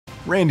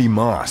Randy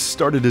Moss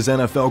started his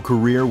NFL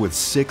career with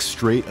 6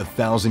 straight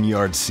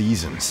 1,000-yard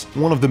seasons,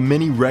 one of the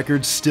many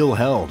records still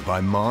held by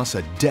Moss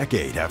a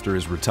decade after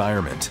his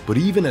retirement. But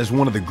even as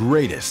one of the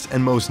greatest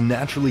and most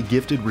naturally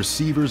gifted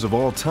receivers of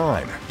all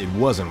time, it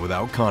wasn't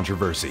without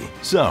controversy.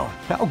 So,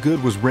 how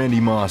good was Randy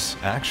Moss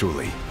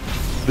actually?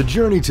 The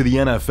journey to the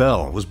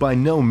NFL was by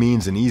no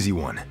means an easy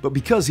one, but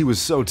because he was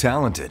so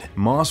talented,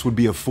 Moss would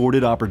be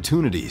afforded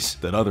opportunities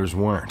that others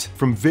weren't.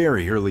 From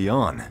very early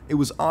on, it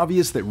was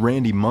obvious that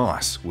Randy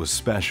Moss was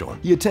special.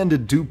 He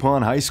attended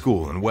DuPont High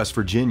School in West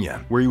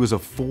Virginia, where he was a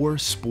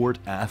 4-sport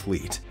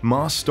athlete.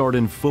 Moss starred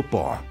in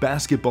football,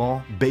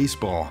 basketball,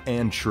 baseball,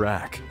 and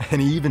track,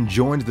 and he even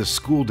joined the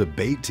school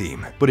debate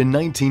team. But in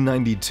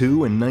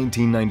 1992 and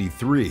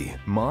 1993,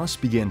 Moss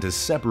began to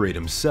separate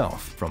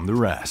himself from the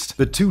rest.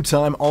 The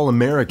two-time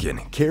All-American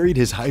carried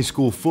his high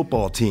school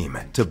football team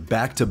to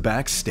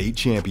back-to-back state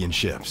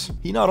championships.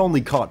 He not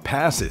only caught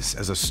passes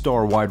as a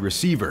star wide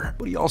receiver,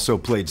 but he also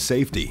played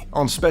safety.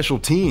 On special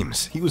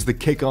teams, he was the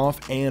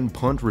kickoff and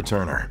punt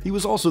returner. He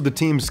was also the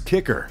team's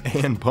kicker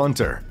and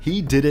punter. He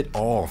did it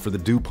all for the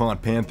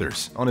DuPont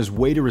Panthers on his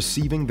way to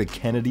receiving the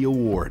Kennedy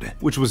Award,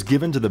 which was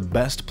given to the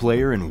best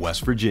player in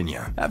West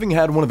Virginia. Having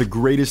had one of the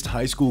greatest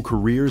high school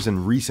careers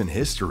in recent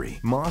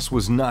history, Moss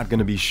was not going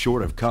to be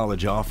short of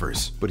college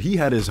offers, but he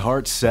had his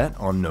heart set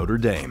on Notre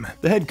Dame.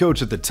 The head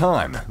coach at the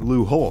time,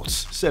 Lou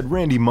Holtz, said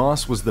Randy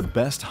Moss was the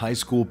best high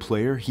school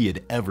player he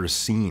had ever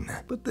seen.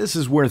 But this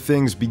is where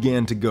things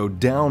began to go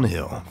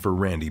downhill for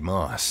Randy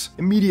Moss.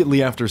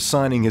 Immediately after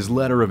signing his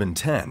letter of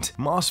intent,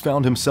 Moss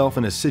found himself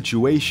in a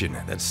situation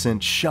that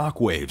sent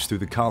shockwaves through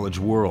the college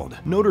world.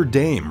 Notre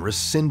Dame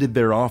rescinded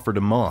their offer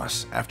to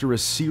Moss after a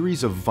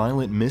series of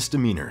violent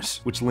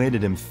misdemeanors, which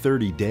landed him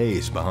 30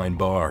 days behind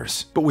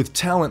bars. But with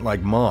talent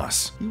like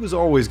Moss, he was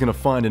always going to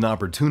find an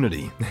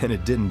opportunity, and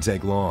it didn't take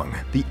long.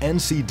 The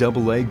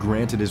NCAA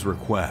granted his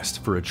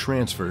request for a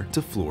transfer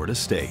to Florida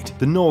State.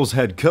 The Noles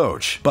head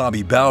coach,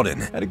 Bobby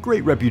Bowden, had a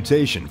great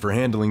reputation for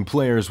handling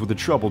players with a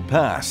troubled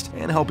past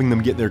and helping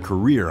them get their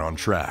career on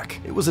track.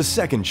 It was a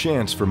second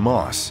chance for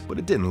Moss, but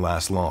it didn't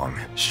last long.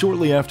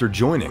 Shortly after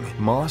joining,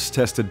 Moss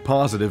tested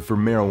positive for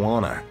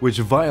marijuana, which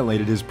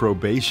violated his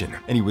probation,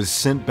 and he was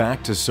sent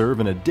back to serve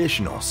an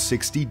additional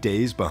 60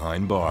 days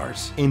behind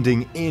bars,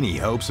 ending any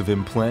hopes of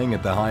him playing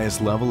at the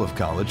highest level of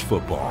college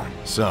football.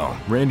 So,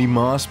 Randy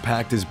Moss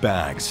packed his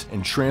bags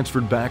and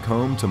transferred back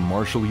home to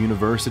Marshall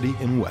University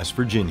in West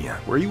Virginia,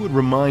 where he would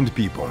remind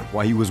people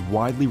why he was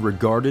widely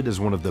regarded as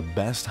one of the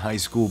best high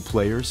school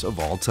players of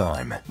all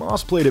time.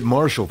 Moss played at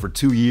Marshall for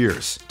 2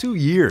 years. 2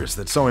 years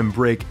that saw him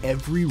break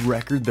every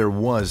record there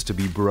was to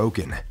be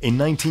broken. In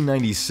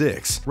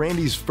 1996,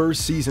 Randy's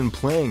first season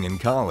playing in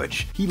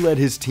college, he led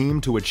his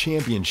team to a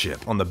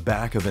championship on the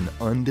back of an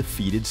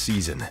undefeated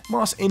season.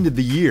 Moss ended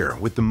the year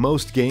with the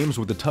most games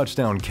with a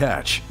touchdown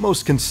catch,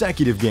 most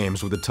consecutive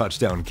games with a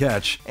touchdown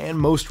catch, and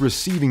most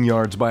receiving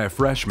yards by a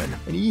freshman,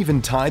 and he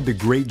even tied the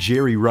great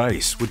Jerry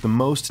Rice with the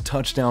most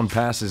touchdown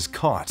passes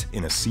caught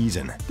in a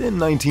season. Then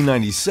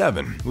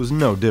 1997 was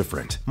no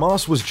different.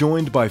 Moss was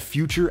joined by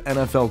future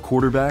NFL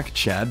quarterback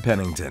Chad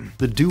Pennington.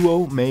 The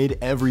duo made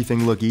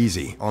everything look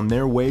easy on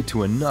their way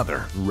to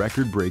another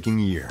record-breaking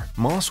year.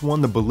 Moss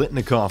won the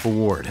Biletnikoff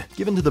Award,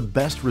 given to the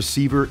best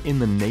receiver in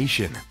the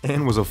nation,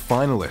 and was a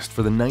finalist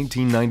for the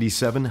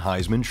 1997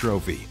 Heisman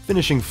Trophy,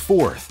 finishing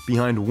 4th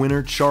behind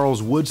winner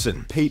Charles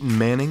Woodson, Peyton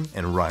Manning,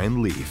 and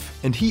Ryan Leaf.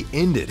 And he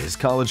ended his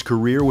college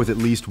career with at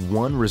least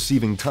 1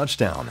 receiving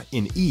touchdown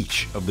in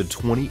each of the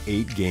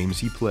 28 games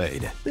he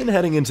played. Then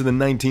heading into the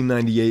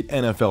 1998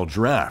 NFL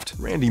Draft,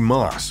 Randy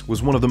Moss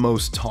was one of the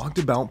most talked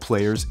about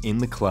players in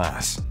the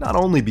class, not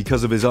only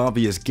because of his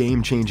obvious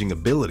game-changing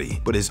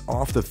ability, but his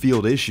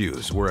off-the-field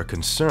issues were a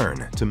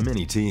concern to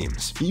many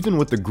teams. Even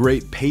with the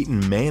great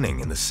Peyton Manning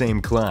in the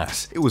same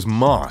class, it was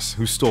Moss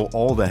who stole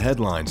all the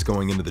headlines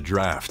going into the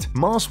draft.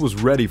 Moss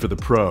was ready for the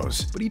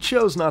pros, but he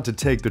chose not to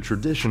take the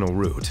traditional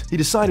route. He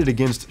decided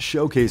against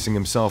showcasing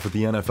himself at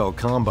the NFL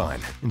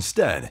Combine.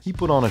 Instead, he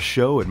put on a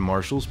show at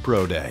Marshall's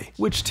Pro Day.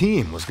 Which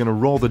team was going to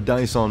roll the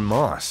dice on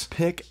Moss?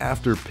 Pick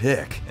after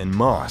pick, and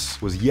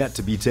Moss was yet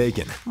to be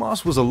taken.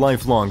 Moss was a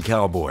lifelong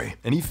Cowboy,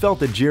 and he felt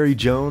that Jerry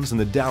Jones and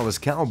the Dallas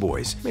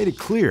Cowboys made it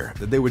clear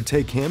that they would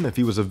take him if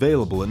he was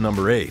available at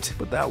number 8,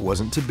 but that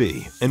wasn't to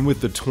be. And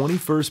with the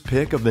 21st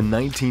pick of the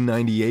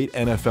 1998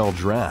 NFL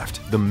Draft,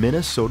 the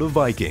Minnesota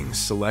Vikings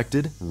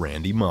selected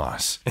Randy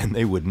Moss, and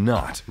they would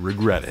not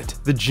regret it.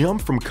 The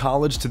jump from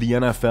college to the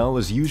NFL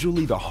is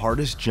usually the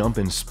hardest jump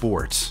in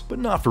sports, but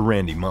not for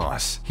Randy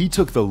Moss. He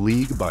took the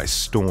league by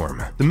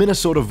storm. The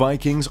Minnesota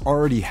Vikings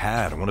already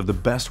had one of the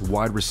best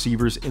wide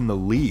receivers in the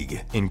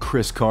league in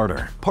Chris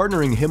Carter.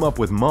 Partnering him up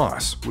with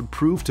Moss would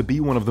prove to be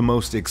one of the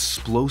most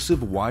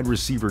explosive wide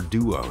receiver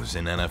duos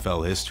in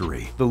NFL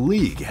history. The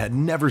league had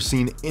never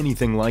seen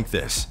anything like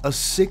this. A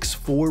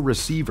 6'4"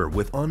 receiver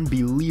with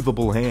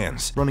unbelievable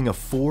hands, running a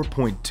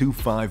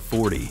 4.25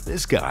 40,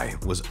 This guy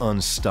was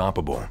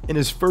unstoppable. In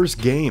his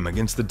first game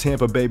against the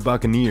Tampa Bay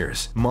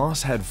Buccaneers,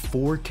 Moss had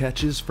 4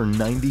 catches for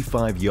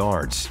 95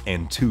 yards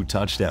and 2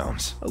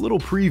 touchdowns. A little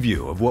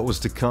preview of what was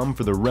to come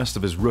for the rest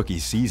of his rookie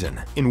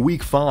season. In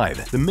Week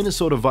 5, the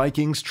Minnesota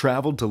Vikings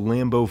traveled to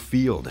Lambeau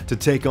Field to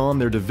take on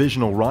their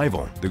divisional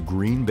rival, the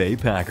Green Bay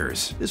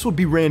Packers. This would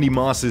be Randy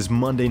Moss's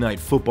Monday Night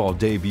Football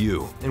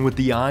debut, and with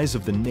the eyes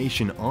of the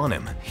nation on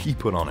him, he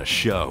put on a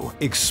show,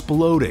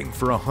 exploding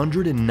for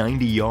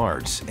 190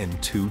 yards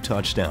and 2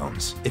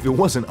 touchdowns. If it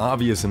wasn't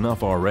obvious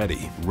enough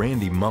already,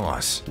 Randy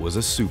Moss was a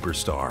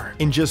superstar.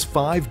 In just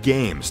 5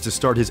 games to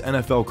start his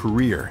NFL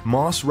career,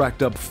 Moss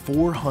racked up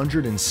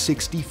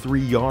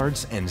 463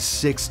 yards and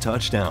 6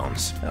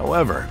 touchdowns.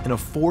 However, in a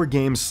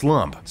 4-game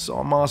slump,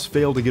 saw Moss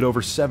fail to get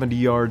over 70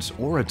 yards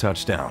or a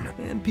touchdown,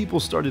 and people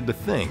started to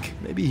think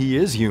maybe he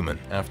is human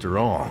after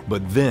all.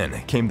 But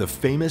then came the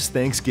famous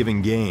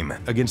Thanksgiving game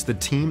against the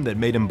team that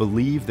made him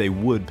believe they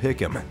would pick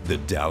him, the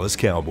Dallas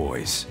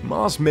Cowboys.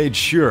 Moss made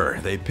sure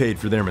they paid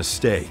for their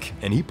mistake,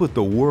 and he put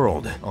the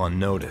world on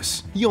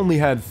notice. He only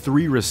had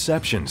 3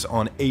 receptions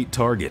on 8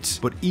 targets,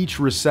 but each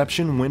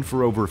reception went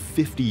for over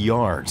 50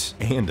 yards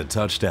and a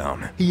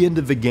touchdown. He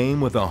ended the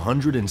game with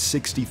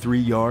 163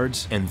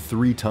 yards and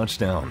 3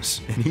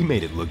 touchdowns, and he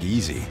made it look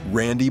easy.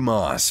 Randy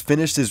Moss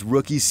finished his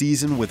rookie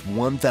season with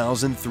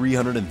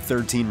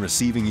 1,313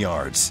 receiving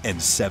yards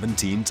and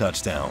 17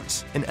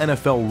 touchdowns, an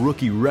NFL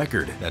rookie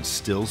record that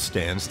still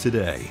stands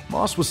today.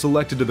 Moss was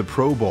selected to the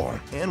Pro Bowl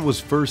and was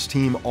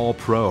first-team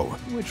All-Pro,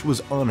 which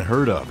was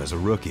unheard of as a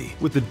rookie.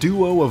 With the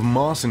duo of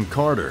Moss and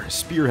Carter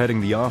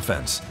spearheading the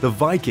offense, the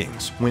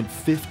Vikings went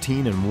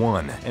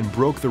 15-1 and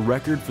broke the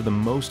record for the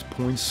most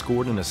points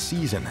scored in a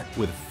season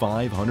with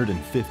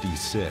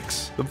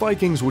 556. The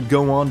Vikings would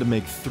go on to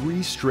make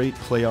 3 straight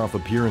playoff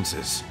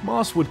appearances.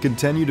 Moss would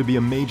continue to be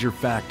a major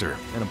factor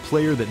and a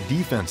player that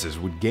defenses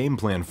would game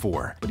plan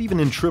for, but even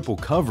in triple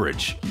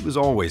coverage, he was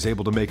always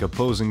able to make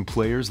opposing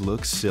players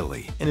look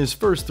silly. In his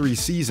first 3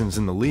 seasons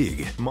in the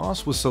league,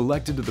 Moss was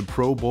selected to the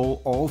Pro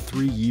Bowl all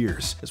 3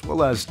 years, as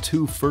well as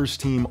 2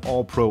 first-team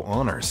All-Pro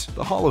honors.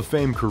 The Hall of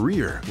Fame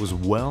career was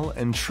well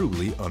and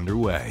truly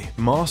underway.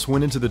 Moss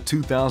went into the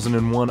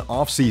 2001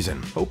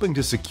 offseason hoping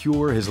to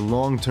secure his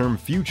long-term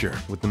future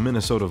with the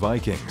Minnesota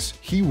Vikings.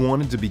 He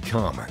wanted to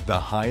become the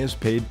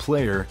highest-paid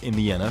player in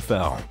the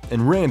NFL,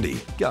 and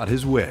Randy got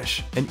his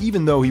wish. And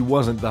even though he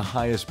wasn't the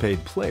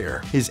highest-paid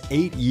player, his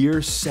 8-year,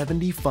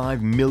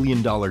 $75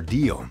 million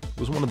deal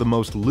was one of the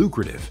most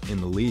lucrative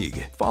in the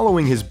league.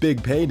 Following his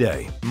big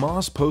payday,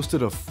 Moss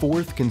posted a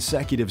 4th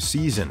consecutive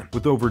season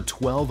with over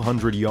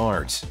 1,200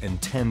 yards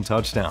and 10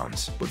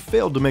 touchdowns, but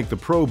failed to make the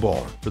Pro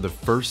Bowl for the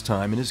first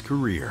time in his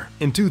career.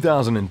 In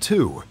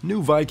 2002,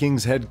 new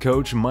Vikings head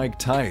coach Mike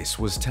Tice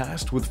was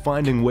tasked with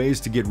finding ways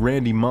to get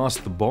Randy Moss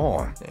the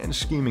ball and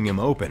scheming him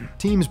open.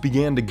 Teams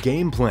began to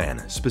game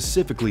plan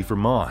specifically for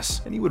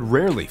Moss, and he would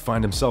rarely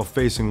find himself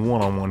facing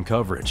one-on-one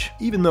coverage.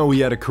 Even though he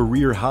had a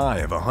career high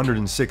of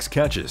 106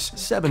 catches,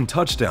 7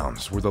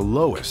 touchdowns were the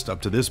lowest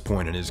up to this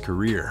point in his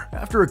career.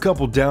 After a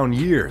couple down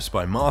years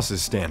by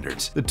Moss's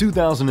standards, the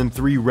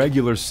 2003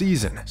 regular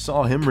season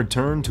saw him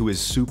return to his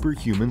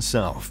superhuman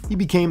self. He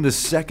became the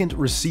 2nd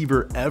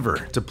receiver ever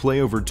to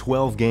play over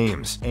 12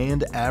 games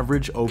and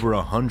average over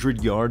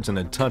 100 yards and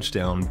a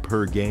touchdown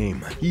per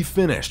game. He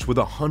finished with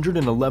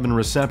 111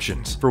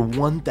 receptions for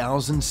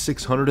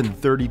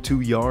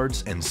 1,632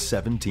 yards and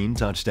 17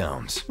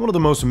 touchdowns. One of the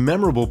most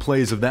memorable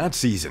plays of that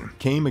season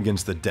came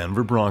against the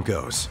Denver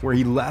Broncos, where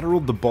he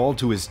lateraled the ball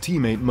to his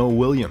teammate Mo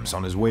Williams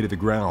on his way to the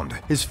ground.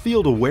 His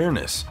field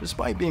awareness,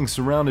 despite being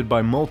surrounded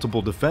by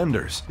multiple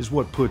defenders, is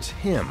what puts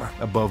him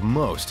above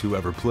most who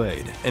ever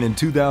played. And in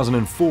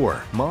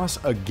 2004,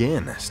 Moss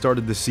again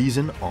started the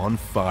season on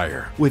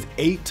fire. With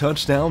 8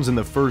 touchdowns in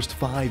the first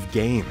 5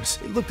 games,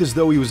 it looked as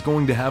though he was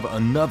going to have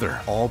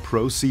another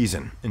All-Pro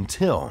season,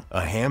 until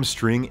a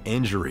hamstring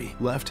injury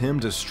left him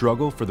to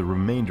struggle for the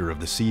remainder of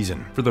the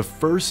season. For the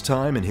first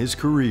time in his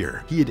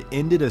career, he had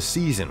ended a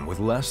season with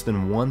less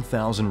than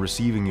 1,000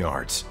 receiving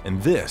yards,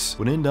 and this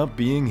would end up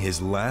being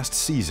his last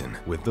season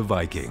with the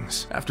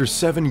Vikings. After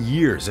 7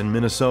 years in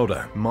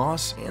Minnesota,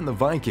 Moss and the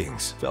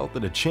Vikings felt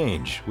that a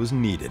change was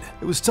needed.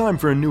 It was time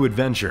for a new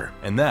adventure,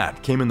 and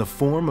that came in the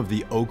form of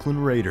the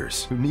Oakland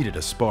Raiders, who needed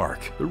a spark.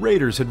 The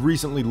Raiders had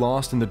recently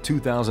lost in the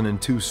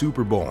 2002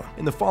 Super Bowl.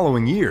 In the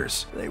following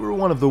years, they were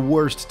one of the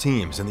worst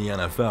teams in the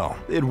NFL.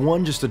 They had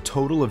won just a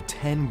total of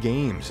 10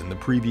 games in the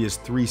previous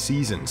 3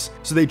 seasons,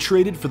 so they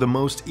traded for the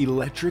most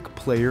electric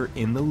player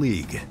in the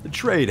league. The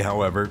trade,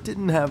 however,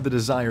 didn't have the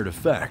desired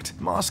effect.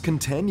 Moss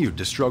continued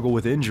to struggle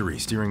with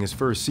injuries during his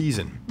first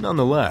season.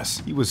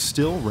 Nonetheless, he was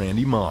still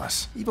Randy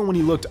Moss. Even when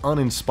he looked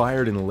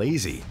uninspired and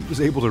lazy, he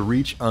was able to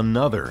reach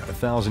another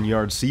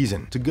 1,000-yard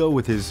season to go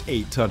with his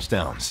 8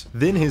 touchdowns.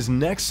 Then his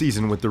next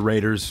season with the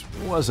Raiders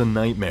was a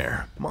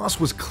nightmare. Moss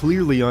was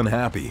clearly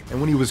unhappy, and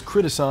when he was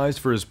criticized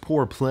for his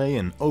poor play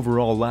and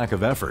overall lack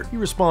of effort, he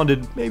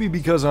responded, "Maybe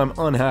because I'm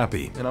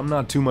unhappy and I'm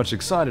not too much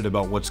excited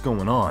about what's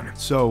going on,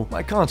 so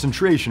my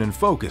concentration and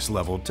focus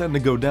level tend to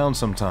go down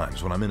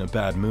sometimes when I'm in a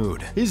bad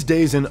mood." His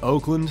days in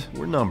Oakland Oakland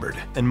were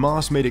numbered, and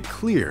Moss made it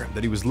clear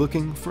that he was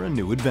looking for a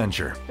new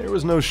adventure. There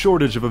was no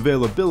shortage of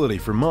availability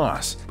for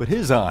Moss, but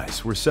his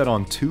eyes were set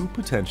on two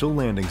potential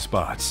landing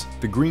spots: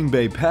 the Green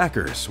Bay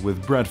Packers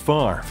with Brett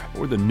Favre,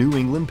 or the New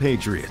England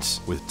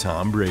Patriots with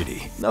Tom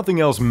Brady. Nothing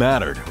else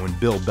mattered when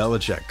Bill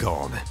Belichick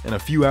called, and a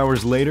few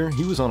hours later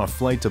he was on a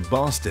flight to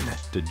Boston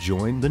to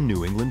join the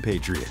New England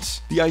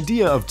Patriots. The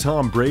idea of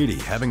Tom Brady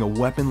having a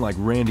weapon like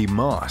Randy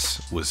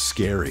Moss was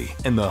scary,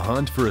 and the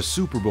hunt for a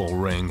Super Bowl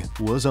ring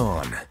was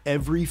on.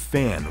 Every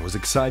fan was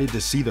excited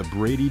to see the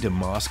Brady to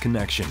Moss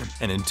connection,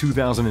 and in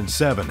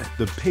 2007,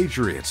 the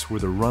Patriots were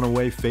the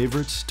runaway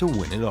favorites to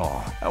win it all.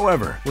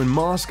 However, when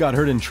Moss got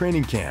hurt in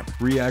training camp,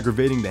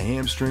 re-aggravating the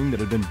hamstring that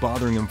had been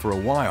bothering him for a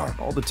while,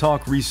 all the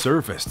talk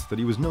resurfaced that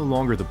he was no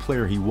longer the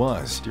player he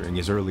was during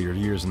his earlier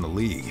years in the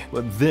league.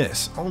 But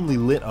this only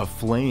lit a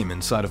flame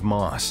inside of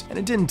Moss, and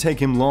it didn't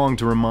take him long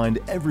to remind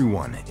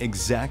everyone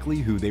exactly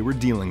who they were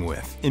dealing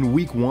with. In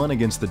Week 1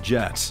 against the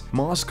Jets,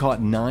 Moss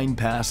caught 9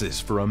 passes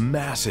for a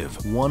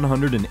massive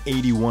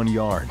 181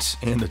 yards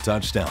and a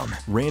touchdown.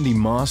 Randy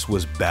Moss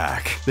was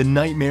back. The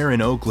nightmare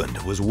in Oakland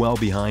was well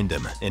behind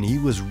him, and he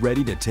was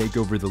ready to take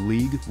over the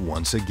league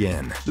once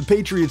again. The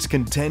Patriots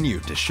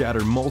continued to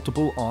shatter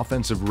multiple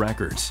offensive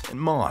records, and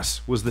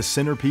Moss was the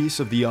centerpiece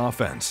of the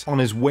offense, on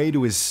his way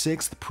to his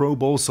 6th Pro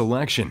Bowl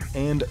selection,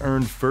 and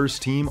earned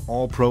first-team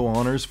All-Pro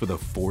honors for the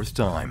 4th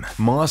time.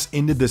 Moss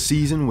ended the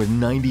season with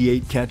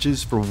 98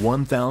 catches for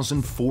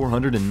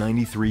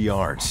 1,493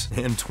 yards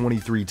and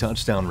 23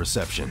 touchdown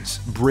receptions,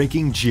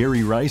 breaking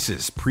Jerry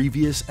Rice's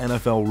previous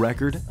NFL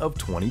record of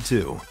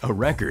 22, a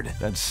record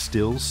that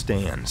still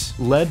stands.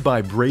 Led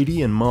by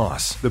Brady and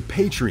Moss, the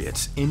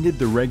Patriots ended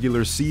the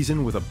regular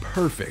season with a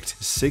perfect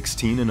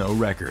 16-0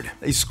 record.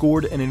 They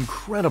scored an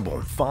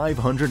incredible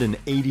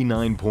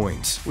 589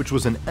 points, which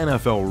was an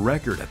NFL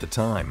record at the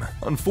time.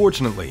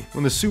 Unfortunately,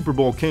 when the Super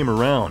Bowl came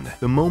around,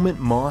 the moment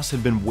Moss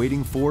had been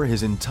waiting for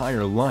his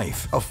entire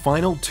life, a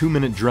final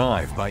 2-minute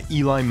drive by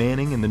Eli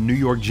Manning and the New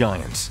York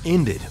Giants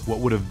ended what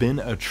would have been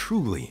a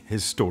truly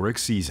historic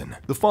season.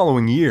 The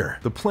following year,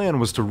 the plan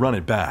was to run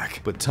it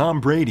back, but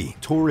Tom Brady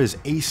tore his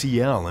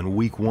ACL in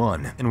Week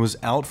 1 and was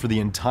out for the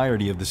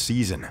entirety of the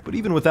season. But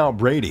even without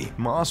Brady,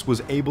 Moss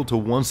was able to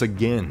once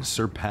again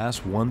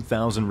surpass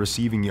 1,000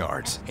 receiving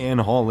yards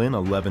and haul in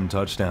 11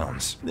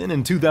 touchdowns. Then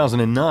in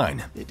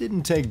 2009, it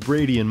didn't take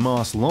Brady and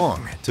Moss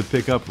long to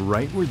pick up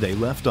right where they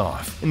left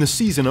off. In the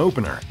season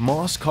opener,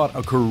 Moss caught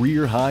a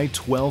career-high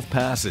 12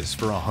 passes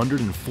for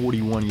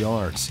 141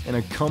 yards and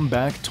a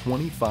comeback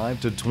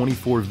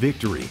 25-24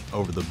 victory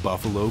over the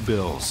Buffalo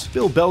Bills.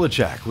 Bill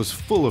Belichick was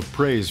full of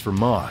praise for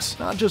Moss,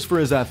 not just for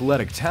his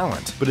athletic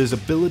talent, but his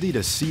ability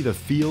to see the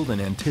field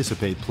and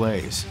anticipate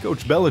plays.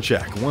 Coach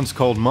Belichick once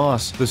called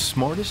Moss the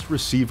smartest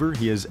receiver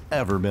he has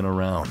ever been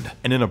around.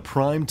 And in a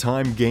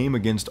prime-time game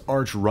against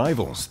arch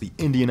rivals, the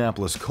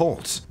Indianapolis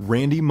Colts,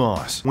 Randy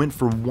Moss went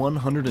for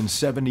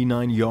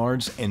 179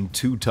 yards and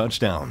 2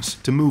 touchdowns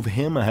to move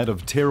him ahead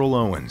of Terrell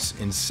Owens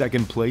in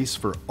second place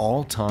for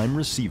all-time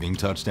receiving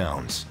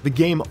touchdowns. The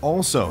game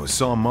also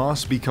saw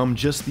Moss become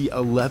just the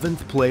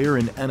 11th player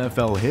in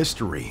NFL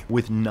history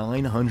with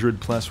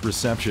 900+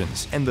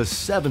 receptions and the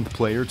 7th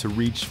player to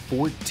reach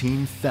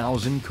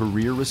 14,000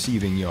 career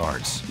receiving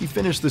yards. He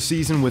finished the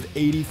season with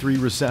 83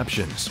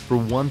 receptions for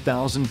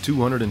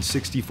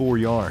 1,264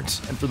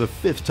 yards, and for the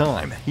 5th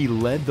time, he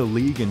led the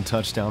league in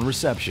touchdown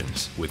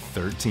receptions with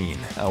 13.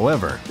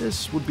 However,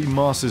 this would be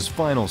Moss's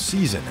final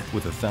season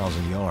with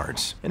 1,000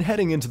 yards. And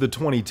heading into the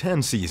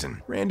 2010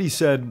 season, Randy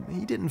said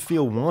he didn't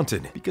feel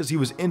wanted because he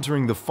was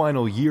entering the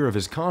final year of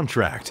his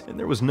contract and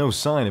there was no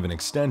sign of an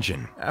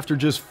extension. After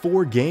just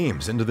 4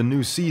 games into the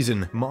new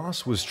season,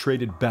 Moss was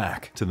traded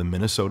back to the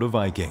Minnesota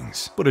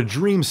Vikings. But a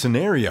dream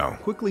scenario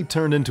quickly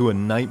turned into a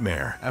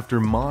nightmare after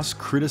Moss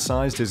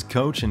criticized his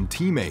coach and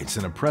teammates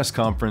in a press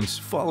conference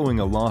following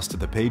a loss to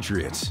the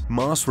Patriots.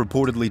 Moss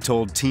reportedly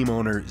told team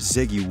owner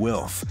Ziggy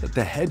Wilf that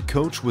the head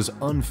coach was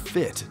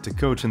unfit to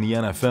coach in the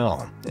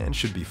NFL and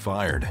should be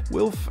fired.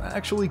 Wilf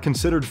actually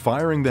considered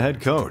firing the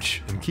head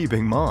coach and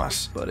keeping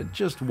Moss, but it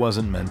just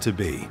wasn't meant to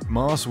be.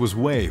 Moss was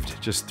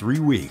waived just 3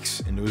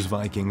 weeks into his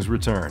Vikings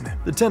return.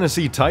 The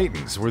Tennessee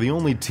Titans were the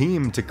only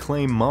team to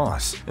claim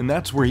Moss, and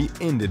that's where he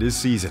ended his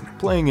season,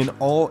 playing in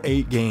all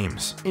 8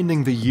 games,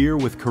 ending the year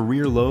with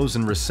career lows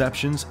in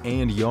receptions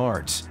and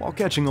yards, while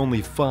catching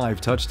only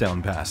 5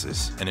 touchdown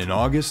passes. And in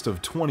August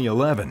of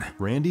 2011,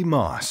 Randy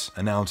Moss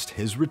announced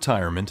his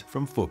retirement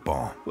from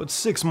football. But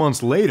 6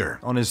 months later,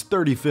 on his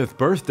 35th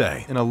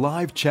birthday, in a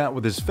live chat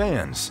with his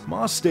fans,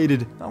 Moss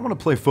stated, "I want to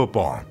play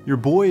football. Your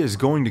boy is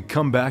going to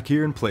come back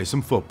here and play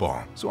some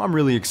football. So I'm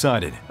really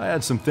excited. I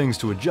had some things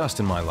to adjust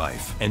in my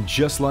life." And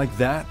just like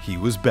that, he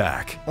was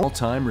back,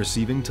 all-time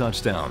receiving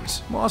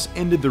touchdowns. Moss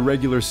ended the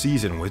regular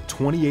season with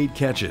 28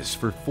 catches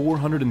for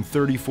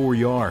 434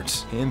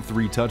 yards and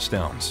 3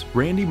 touchdowns.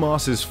 Randy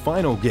Moss's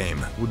final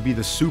game would be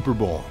the Super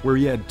Bowl, where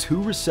he had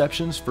 2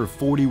 receptions for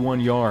 41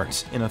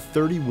 yards in a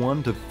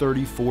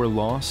 31-34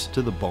 loss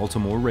to the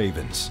Baltimore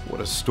Ravens.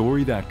 What a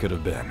story that could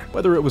have been.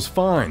 Whether it was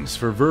fines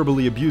for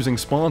verbally abusing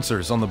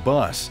sponsors on the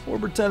bus or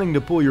pretending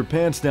to pull your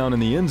pants down in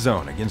the end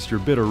zone against your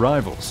bitter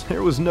rivals,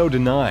 there was no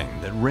denying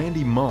that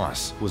Randy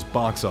Moss was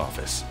box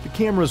office. The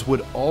cameras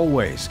would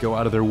always go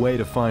out of their way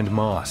to find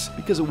Moss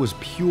because it was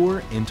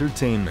pure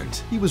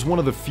entertainment. He was one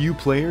of the few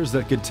players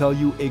that could tell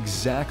you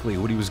exactly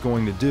what he was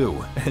going to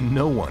do, and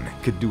no one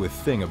could do a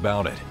thing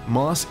about it.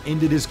 Moss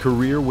ended his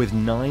career with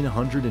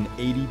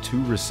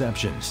 982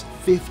 receptions,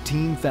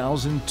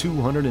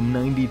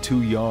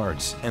 15,292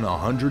 yards, and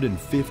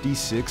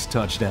 156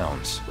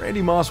 touchdowns.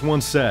 Randy Moss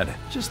once said,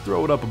 "Just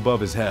throw it up above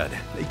his head.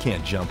 They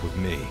can't jump with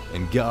me."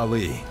 And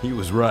golly, he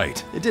was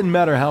right. It didn't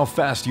matter how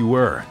fast you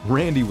were,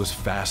 Randy was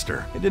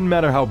faster. It didn't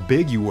matter how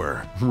big you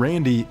were,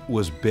 Randy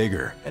was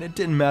bigger. And it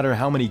didn't matter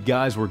how many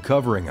guys were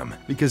covering him,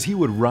 because he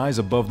would rise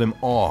above them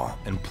all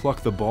and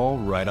pluck the ball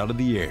right out of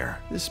the air.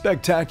 This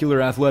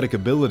spectacular athletic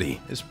ability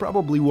is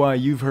probably why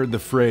you've heard the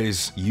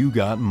phrase, "You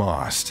got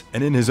mossed."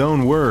 And in his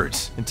own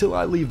words, "Until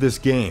I leave this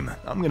game,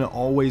 I'm gonna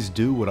always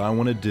do what I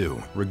want to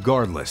do,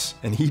 regardless."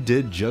 And he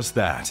did just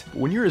that. But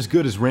when you're as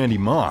good as Randy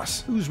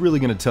Moss, who's really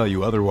gonna tell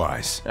you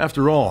otherwise?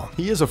 After all,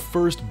 he is a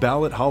first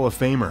ballot Hall of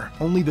Famer,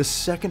 only the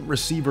second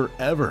receiver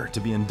ever to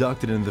be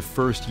inducted in the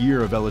first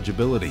year of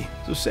eligibility.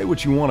 So say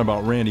what you want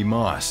about Randy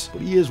Moss,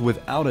 but he is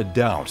without a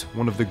doubt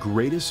one of the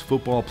greatest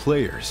football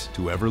players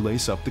to ever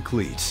lace up the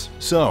cleats.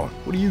 So,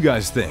 what do you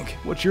guys think?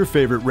 What's your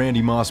favorite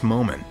Randy Moss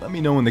moment? Let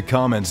me know in the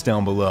comments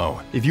down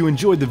below. If you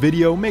enjoyed the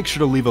video, make sure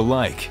to leave a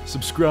like,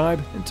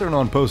 subscribe, and turn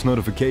on post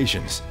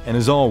notifications. And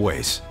as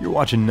always, you're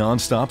watching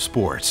Nonstop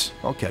Sports.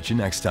 I'll catch you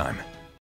next time.